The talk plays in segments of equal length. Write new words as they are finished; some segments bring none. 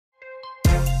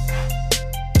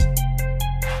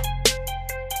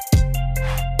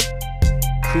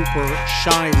Cooper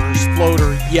Shivers.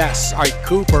 Floater, yes. All right,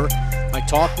 Cooper, I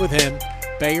talked with him.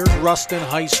 Bayard Rustin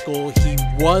High School. He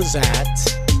was at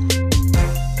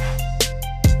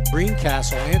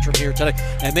Greencastle Antrim here today.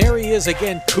 And there he is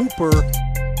again, Cooper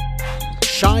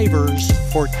Shivers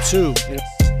for 2.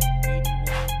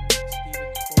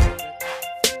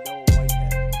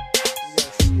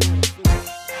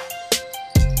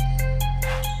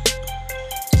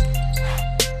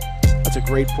 That's a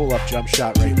great pull-up jump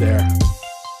shot right there.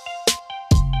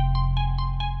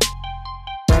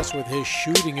 With his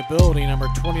shooting ability, number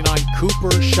 29,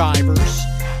 Cooper Shivers.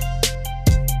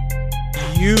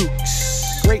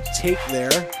 Ukes. Great take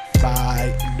there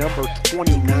by number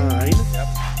 29. Yep.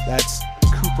 That's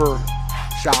Cooper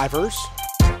Shivers.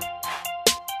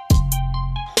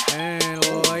 And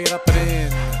lay it up and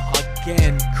in.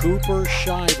 Again, Cooper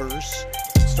Shivers.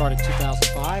 Started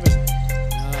 2005,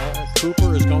 and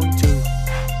Cooper is going to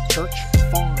Church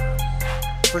Farm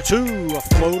for 2. A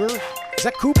floater. Is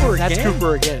that Cooper again? That's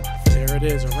Cooper again. There it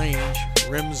is, a range.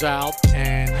 Rims out,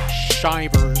 and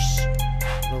Shivers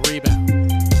the rebound.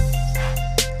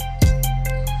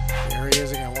 There he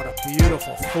is again. What a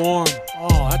beautiful form.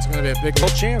 Oh, that's going to be a big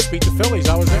little chance. Beat the Phillies.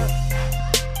 I was there.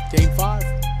 Game 5.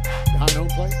 Behind home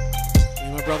plate. Me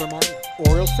and my brother Martin.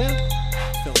 Orioles fan?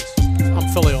 Phillies. I'm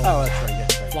Philly. Oh, that's right.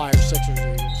 Yes, right. Flyers, Sixers,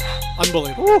 Eagles.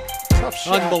 Unbelievable. Woo, tough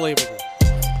shot. Unbelievable.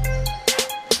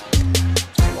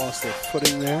 Lost their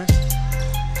footing there.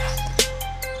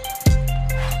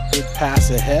 Good pass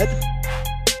ahead.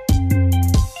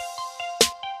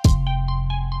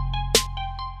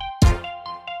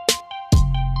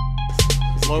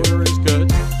 Floater is good.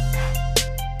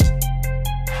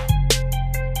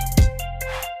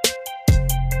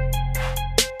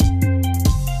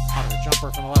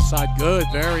 Jumper from the left side. Good.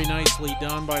 Very nicely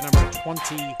done by number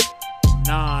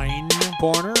 29.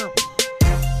 Corner.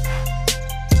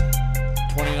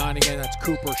 29 again. That's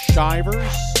Cooper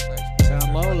Shivers.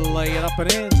 Down low, lay it up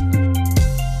and in.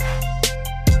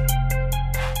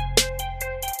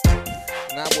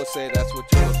 And I would say that's what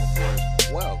you're looking for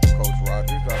as well, Coach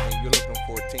Rogers. I mean, you're looking